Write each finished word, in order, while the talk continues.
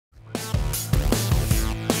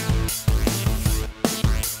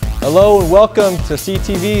Hello and welcome to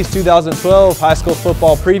CTV's 2012 High School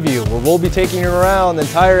Football Preview, where we'll be taking you around the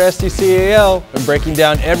entire SCCAL and breaking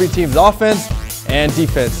down every team's offense and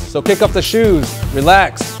defense. So kick up the shoes,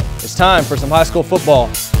 relax, it's time for some high school football.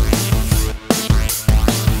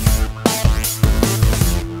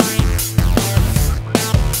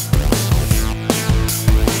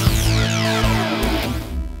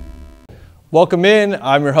 Welcome in,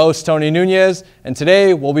 I'm your host Tony Nunez, and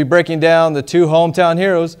today we'll be breaking down the two hometown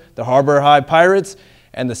heroes, the Harbor High Pirates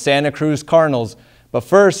and the Santa Cruz Cardinals. But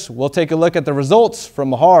first, we'll take a look at the results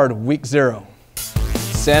from a hard Week 0.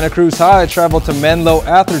 Santa Cruz High traveled to Menlo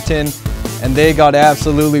Atherton, and they got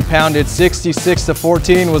absolutely pounded.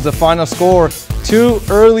 66-14 was the final score. Two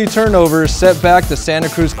early turnovers set back the Santa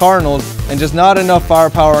Cruz Cardinals, and just not enough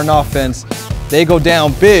firepower on offense. They go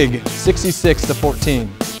down big, 66-14.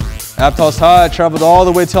 Aptos High traveled all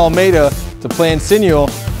the way to Almeida to play Insignial,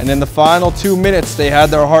 and in the final 2 minutes they had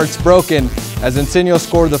their hearts broken as Insignial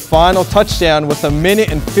scored the final touchdown with 1 minute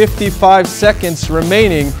and 55 seconds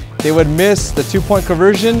remaining. They would miss the 2-point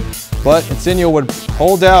conversion, but Insignial would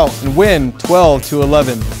hold out and win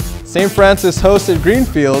 12-11. St. Francis hosted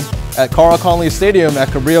Greenfield at Carl Conley Stadium at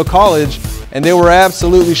Cabrillo College, and they were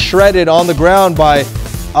absolutely shredded on the ground by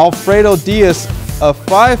Alfredo Diaz, a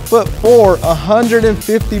 5'4",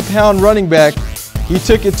 150-pound running back. He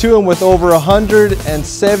took it to him with over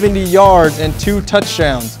 170 yards and 2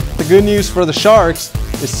 touchdowns. The good news for the Sharks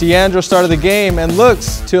is Ciandro started the game and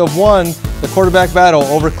looks to have won the quarterback battle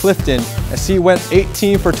over Clifton as he went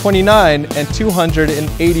 18 for 29 and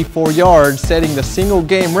 284 yards, setting the single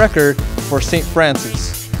game record for St.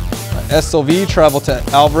 Francis. SLV traveled to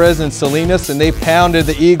Alvarez and Salinas, and they pounded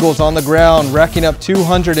the Eagles on the ground, racking up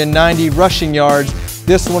 290 rushing yards.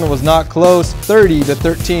 This one was not close,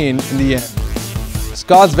 30-13 in the end.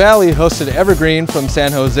 Scotts Valley hosted Evergreen from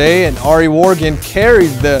San Jose, and Ari Worgan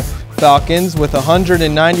carried the Falcons with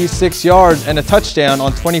 196 yards and a touchdown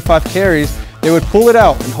on 25 carries. They would pull it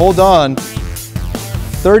out and hold on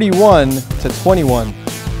 31-21.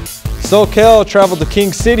 SoCal traveled to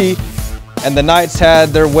King City, and the Knights had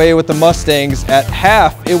their way with the Mustangs. At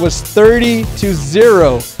half, it was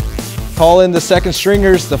 30-0. Call in the second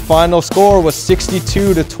stringers. The final score was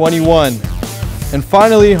 62-21. And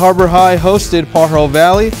finally, Harbor High hosted Pajaro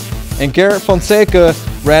Valley, and Garrett Fonseca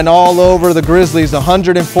ran all over the Grizzlies,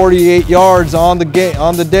 148 yards on the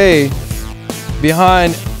day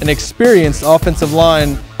behind an experienced offensive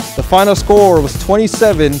line. The final score was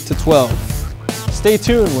 27-12. Stay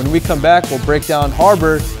tuned. When we come back, we'll break down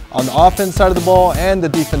Harbor on the offense side of the ball and the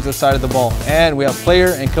defensive side of the ball. And we have player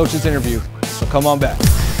and coaches interview, so come on back.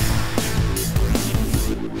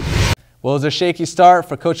 Well, it was a shaky start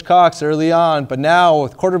for Coach Cox early on, but now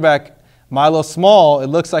with quarterback Milo Small, it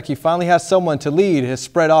looks like he finally has someone to lead his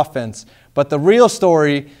spread offense. But the real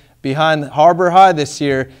story behind Harbor High this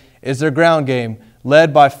year is their ground game,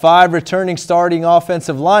 led by 5 returning starting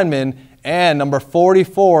offensive linemen and number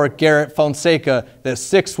 44, Garrett Fonseca, the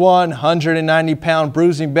 6'1", 190-pound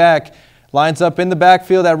bruising back, lines up in the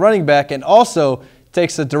backfield at running back and also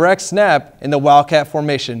takes a direct snap in the Wildcat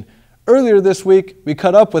formation. Earlier this week, we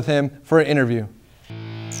caught up with him for an interview.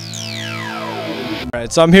 All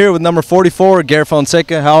right, so I'm here with number 44, Garrett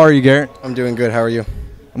Fonseca. How are you, Garrett? I'm doing good. How are you?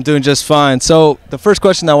 I'm doing just fine. So the first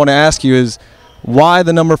question I want to ask you is, why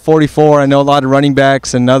the number 44? I know a lot of running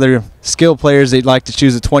backs and other skill players, they'd like to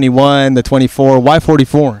choose the 21, the 24. Why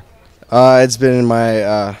 44? It's been in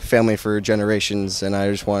my family for generations, and I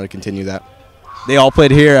just wanted to continue that. They all played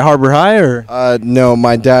here at Harbor High, or? No,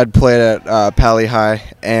 my dad played at Pali High,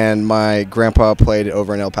 and my grandpa played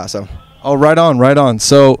over in El Paso. Oh, right on, right on.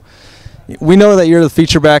 So we know that you're the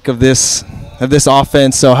feature back of this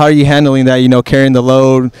offense. So how are you handling that, carrying the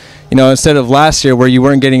load? Instead of last year where you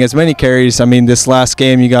weren't getting as many carries, I mean, this last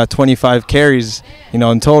game you got 25 carries, in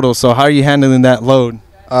total. So how are you handling that load?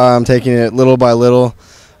 I'm taking it little by little.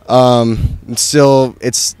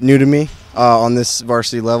 It's new to me on this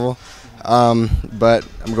varsity level, but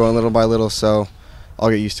I'm going little by little, so I'll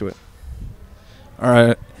get used to it. All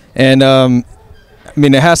right. And, I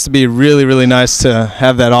mean, it has to be really, really nice to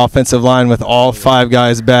have that offensive line with all 5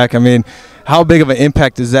 guys back. I mean, how big of an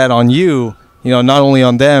impact is that on you? Not only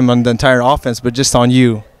on them, on the entire offense, but just on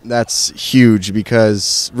you. That's huge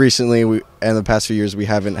because recently, in the past few years, we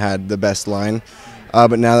haven't had the best line.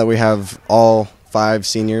 But now that we have all 5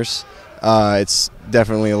 seniors, it's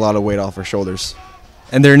definitely a lot of weight off our shoulders.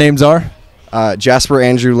 And their names are? Jasper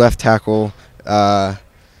Andrew, left tackle.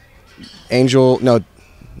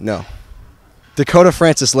 Dakota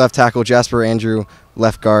Francis, left tackle. Jasper Andrew,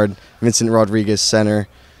 left guard. Vincent Rodriguez, center.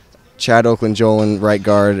 Chad Oakland Jolin, right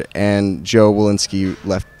guard, and Joe Walensky,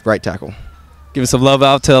 right tackle. Giving some love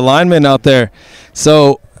out to the linemen out there.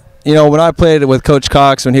 So, you know, when I played with Coach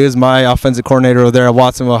Cox, when he was my offensive coordinator over there at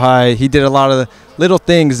Watsonville High, he did a lot of the little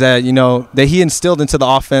things that, you know, that he instilled into the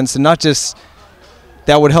offense, and not just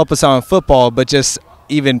that would help us out in football, but just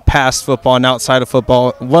even past football and outside of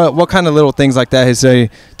football. What kind of little things like that has he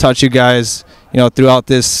taught you guys, you know, throughout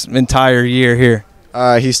this entire year here?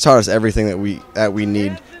 He's taught us everything that we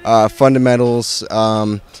need. Fundamentals.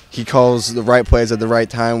 He calls the right plays at the right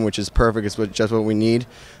time, which is perfect. It's just what we need.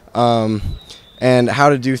 And how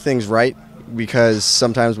to do things right, because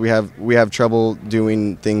sometimes we have trouble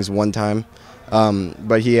doing things one time.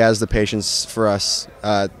 But he has the patience for us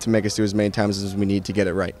to make us do as many times as we need to get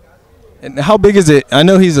it right. And how big is it? I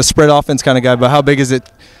know he's a spread offense kind of guy, but how big is it,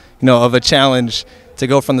 you know, of a challenge to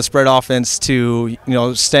go from the spread offense to, you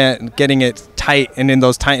know, getting it tight and in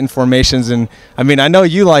those tightened formations? And I mean, I know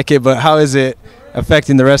you like it, but how is it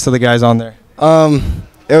affecting the rest of the guys on there?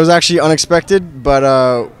 It was actually unexpected,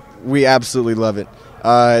 but we absolutely love it.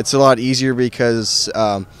 It's a lot easier because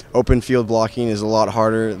open field blocking is a lot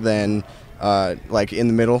harder than like in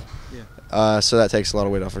the middle. Yeah. So that takes a lot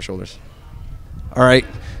of weight off our shoulders. All right.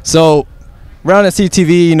 So around at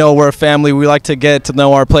CTV, you know, we're a family. We like to get to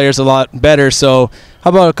know our players a lot better. So how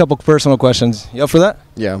about a couple personal questions? You up for that?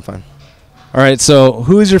 Yeah, I'm fine. All right. So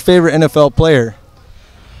who is your favorite NFL player?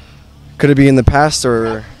 Could it be in the past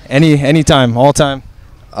or any time, all time?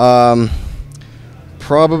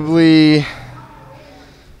 Probably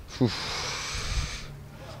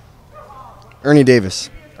Ernie Davis.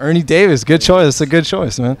 Ernie Davis. Good choice. That's a good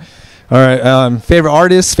choice, man. All right. Favorite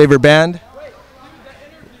artist, favorite band?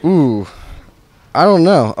 Ooh, I don't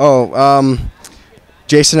know. Oh,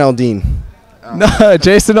 Jason Aldean. No,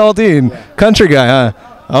 Jason Aldean. Yeah. Country guy, huh?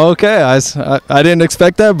 Okay. I didn't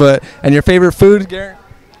expect that, but and your favorite food, Garrett?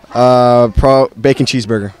 Bacon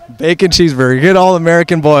cheeseburger. Bacon cheeseburger. Good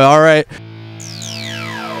All-American boy. All right.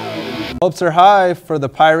 Hopes are high for the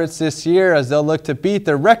Pirates this year as they'll look to beat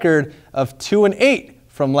their record of 2-8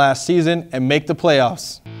 from last season and make the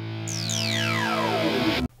playoffs.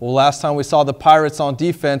 Well, last time we saw the Pirates on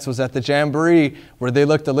defense was at the Jamboree, where they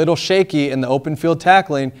looked a little shaky in the open field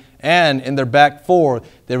tackling and in their back four.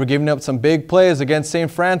 They were giving up some big plays against St.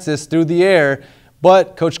 Francis through the air,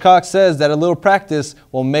 but Coach Cox says that a little practice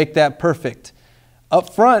will make that perfect. Up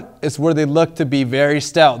front is where they look to be very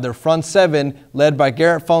stout. Their front seven, led by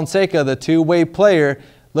Garrett Fonseca, the two-way player,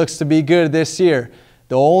 looks to be good this year.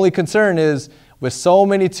 The only concern is with so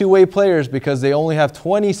many two-way players, because they only have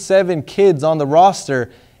 27 kids on the roster,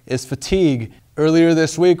 is fatigue. Earlier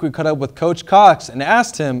this week, we caught up with Coach Cox and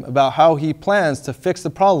asked him about how he plans to fix the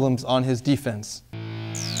problems on his defense.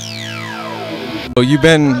 So you've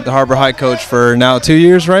been the Harbor High coach for now 2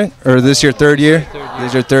 years, right? Or this your third year? This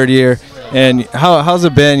is your third year. And how's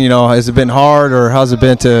it been, you know, has it been hard, or how's it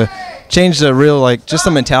been to change the real, like, just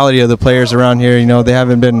the mentality of the players around here? You know, they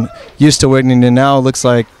haven't been used to winning, and now it looks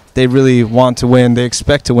like they really want to win. They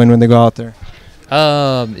expect to win when they go out there.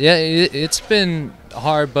 Yeah, it's been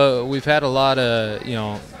hard, but we've had a lot of, you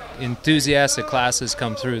know, enthusiastic classes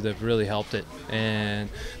come through that have really helped it, and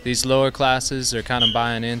these lower classes are kind of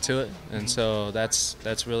buying into it, and so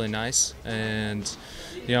that's really nice. And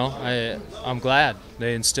you know, I'm glad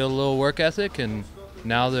they instilled a little work ethic, and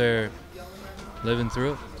now they're living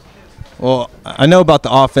through it. Well, I know about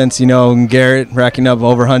the offense, you know, Garrett racking up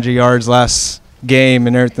over 100 yards last game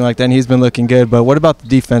and everything like that, and he's been looking good. But what about the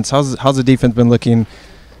defense? How's the defense been looking,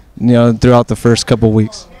 you know, throughout the first couple of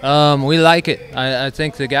weeks? We like it. I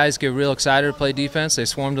think the guys get real excited to play defense. They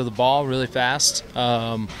swarm to the ball really fast.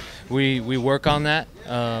 We work on that,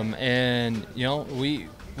 and you know,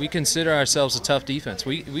 we consider ourselves a tough defense.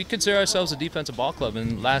 We consider ourselves a defensive ball club,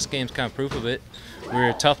 and last game's kind of proof of it. We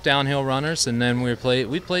were tough downhill runners, and then we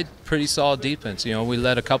played pretty solid defense. You know, we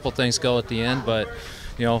let a couple things go at the end, but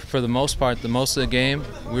you know, for the most part, most of the game,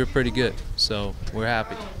 we were pretty good. So we're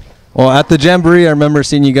happy. Well, at the Jamboree, I remember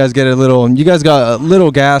seeing you guys got a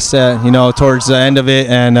little gas at, you know, towards the end of it,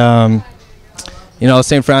 and you know,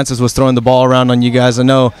 St. Francis was throwing the ball around on you guys. I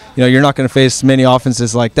know, you know, you're not going to face many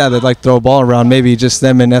offenses like that that like to throw a ball around, maybe just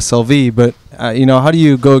them and SLV, but you know, how do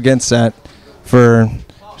you go against that for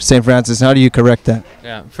St. Francis? How do you correct that?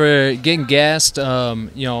 Yeah, for getting gassed, you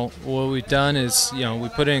know, what we've done is, you know, we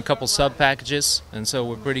put in a couple sub packages, and so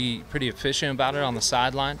we're pretty efficient about it on the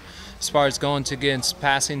sideline. As far as going against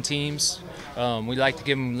passing teams, we like to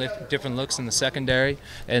give them different looks in the secondary,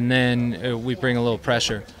 and then we bring a little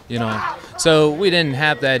pressure, you know. So we didn't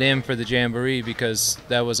have that in for the Jamboree because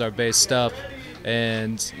that was our base stuff,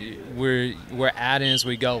 and we're adding as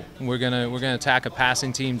we go. We're gonna attack a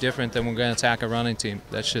passing team different than we're gonna attack a running team.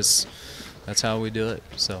 That's how we do it.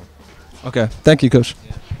 So. Okay. Thank you, Coach.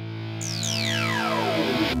 Yeah.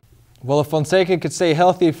 Well, if Fonseca could stay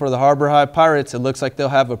healthy for the Harbor High Pirates, it looks like they'll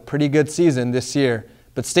have a pretty good season this year.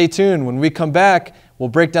 But stay tuned. When we come back, we'll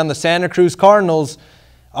break down the Santa Cruz Cardinals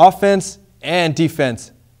offense and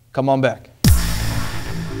defense. Come on back.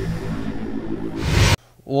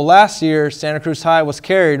 Well, last year, Santa Cruz High was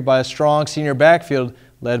carried by a strong senior backfield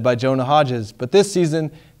led by Jonah Hodges. But this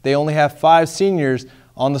season, they only have 5 seniors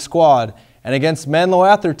on the squad. And against Menlo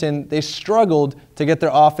Atherton, they struggled to get their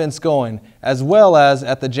offense going, as well as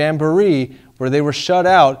at the Jamboree, where they were shut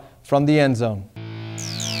out from the end zone.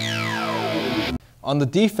 On the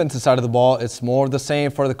defensive side of the ball, it's more of the same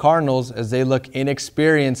for the Cardinals, as they look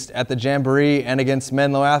inexperienced at the Jamboree and against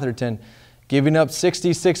Menlo Atherton. Giving up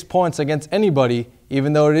 66 points against anybody,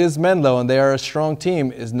 even though it is Menlo and they are a strong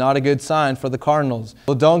team, is not a good sign for the Cardinals.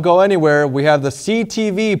 Well, don't go anywhere. We have the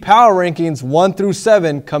CTV Power Rankings 1 through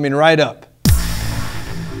 7 coming right up.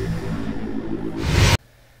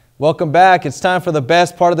 Welcome back. It's time for the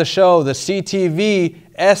best part of the show, the CTV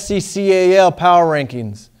SCCAL Power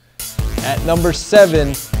Rankings. At number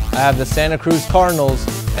 7, I have the Santa Cruz Cardinals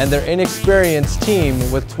and their inexperienced team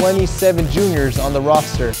with 27 juniors on the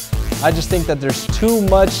roster. I just think that there's too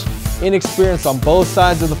much inexperience on both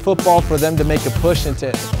sides of the football for them to make a push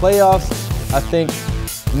into the playoffs. I think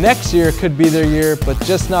next year could be their year, but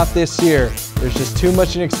just not this year. There's just too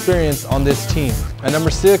much inexperience on this team. At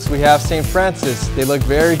number 6, we have St. Francis. They look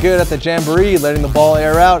very good at the Jamboree, letting the ball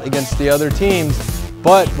air out against the other teams.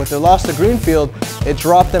 But with their loss to Greenfield, it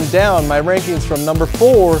dropped them down, my rankings, from number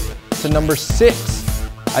 4 to number 6.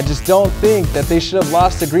 I just don't think that they should have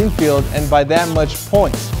lost to Greenfield and by that much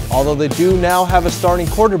points. Although they do now have a starting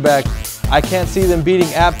quarterback, I can't see them beating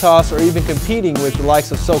Aptos or even competing with the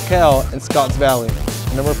likes of SoCal and Scotts Valley.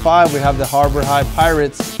 At number 5, we have the Harbor High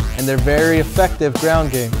Pirates and their very effective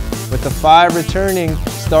ground game. With the 5 returning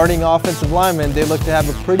starting offensive linemen, they look to have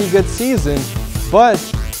a pretty good season, but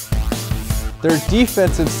their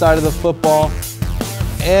defensive side of the football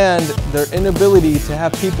and their inability to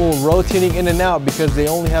have people rotating in and out because they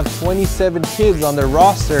only have 27 kids on their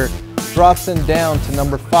roster drops them down to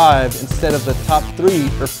number 5 instead of the top 3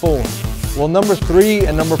 or 4. Well, number 3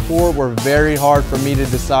 and number 4 were very hard for me to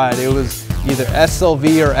decide. It was either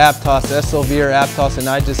SLV or Aptos, and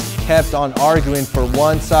I just kept on arguing for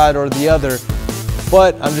one side or the other.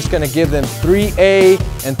 But I'm just going to give them 3A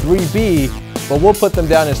and 3B, but we'll put them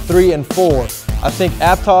down as 3 and 4. I think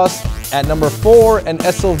Aptos at number 4 and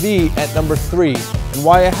SLV at number 3. And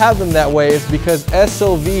why I have them that way is because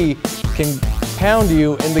SLV can pound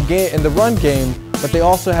you in the run game, but they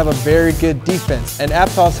also have a very good defense. And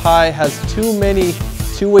Aptos High has too many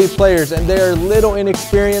two-way players, and they're a little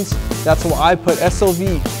inexperienced. That's why I put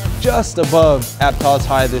SLV just above Aptos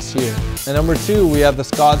High this year. And number 2, we have the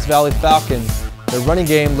Scotts Valley Falcons. Their running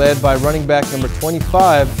game led by running back number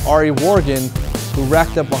 25, Ari Worgan, who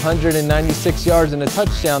racked up 196 yards and a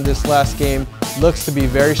touchdown this last game, looks to be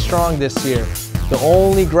very strong this year. The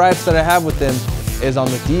only gripes that I have with them is on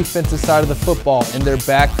the defensive side of the football in their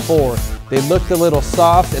back 4. They looked a little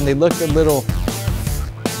soft and they looked a little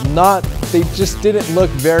they just didn't look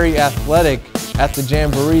very athletic at the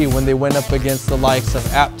Jamboree when they went up against the likes of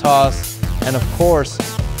Aptos and of course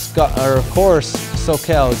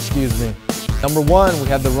SoCal, excuse me. Number 1, we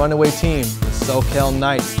have the runaway team, the SoCal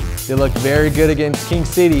Knights. They looked very good against King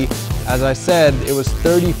City. As I said, it was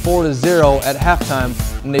 34-0 at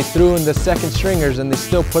halftime, and they threw in the second stringers and they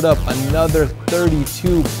still put up another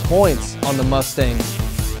 32 points on the Mustangs.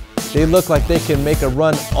 They look like they can make a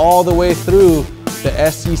run all the way through the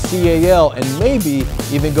SCCAL and maybe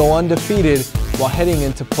even go undefeated while heading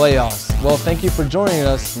into playoffs. Well, thank you for joining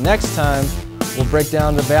us. Next time, we'll break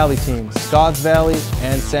down the Valley teams, Scotts Valley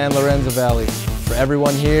and San Lorenzo Valley. For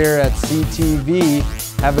everyone here at CTV,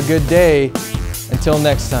 have a good day. Until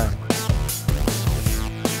next time.